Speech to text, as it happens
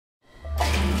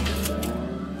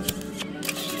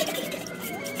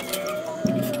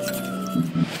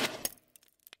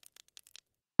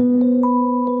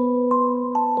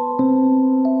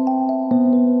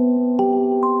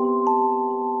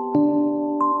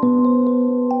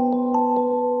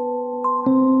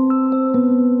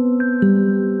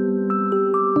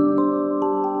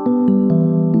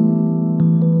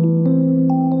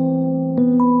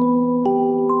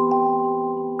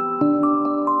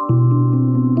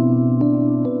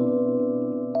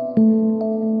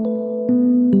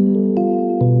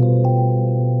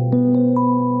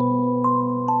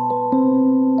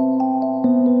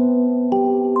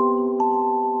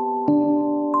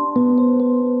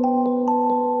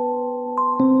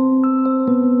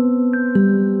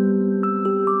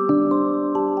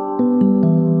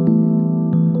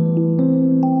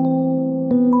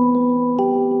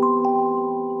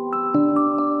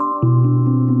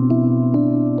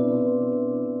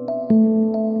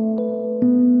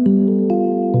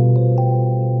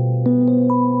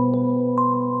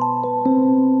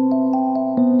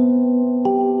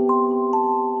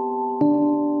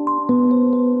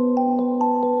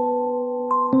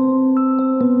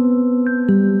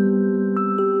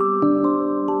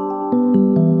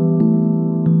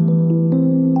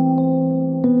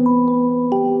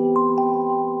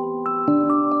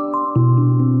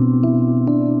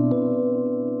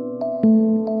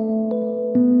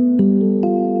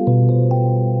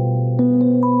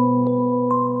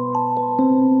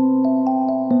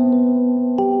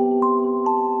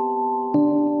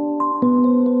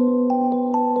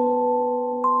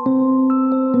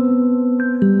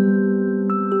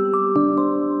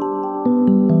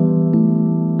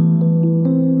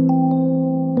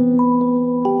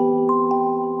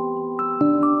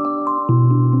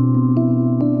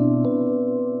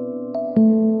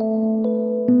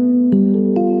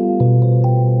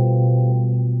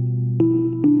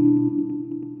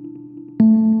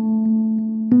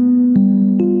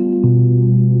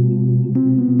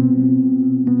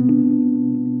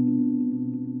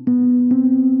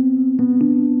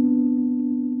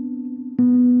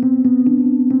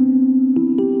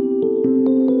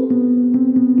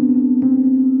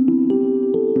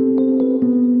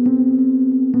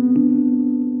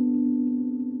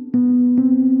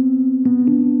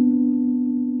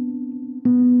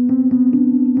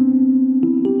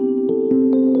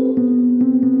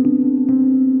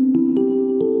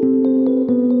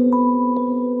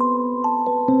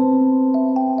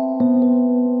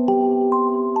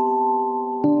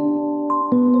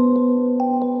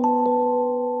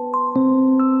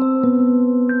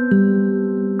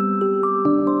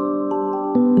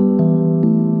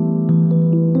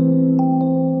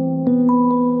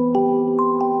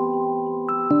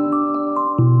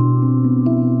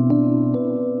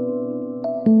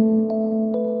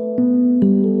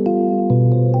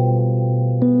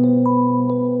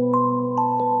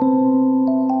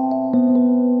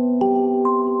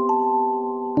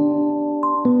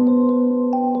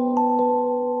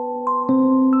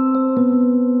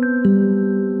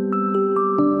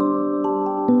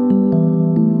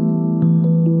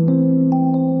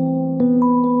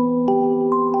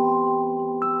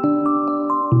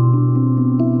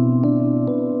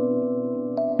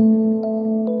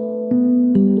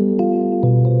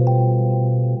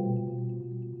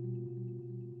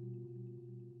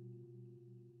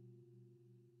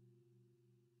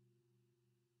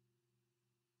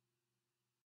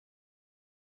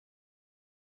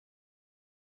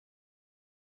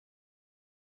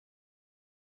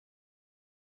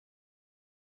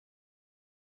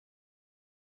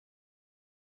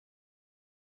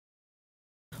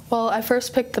Well, I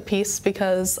first picked the piece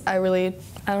because I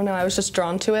don't know, I was just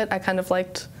drawn to it. I kind of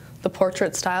liked the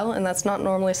portrait style, and that's not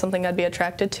normally something I'd be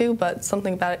attracted to, but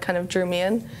something about it kind of drew me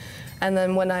in. And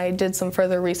then when I did some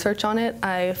further research on it,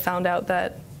 I found out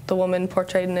that the woman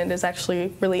portrayed in it is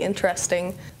actually really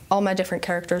interesting. All my different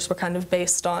characters were kind of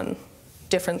based on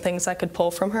different things I could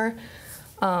pull from her,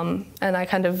 and I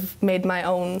kind of made my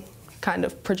own kind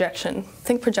of projection. I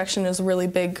think projection is a really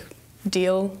big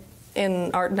deal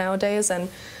in art nowadays, and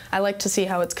I like to see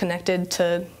how it's connected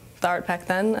to the art back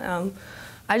then.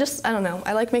 I don't know,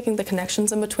 I like making the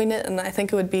connections in between it, and I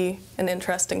think it would be an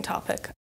interesting topic.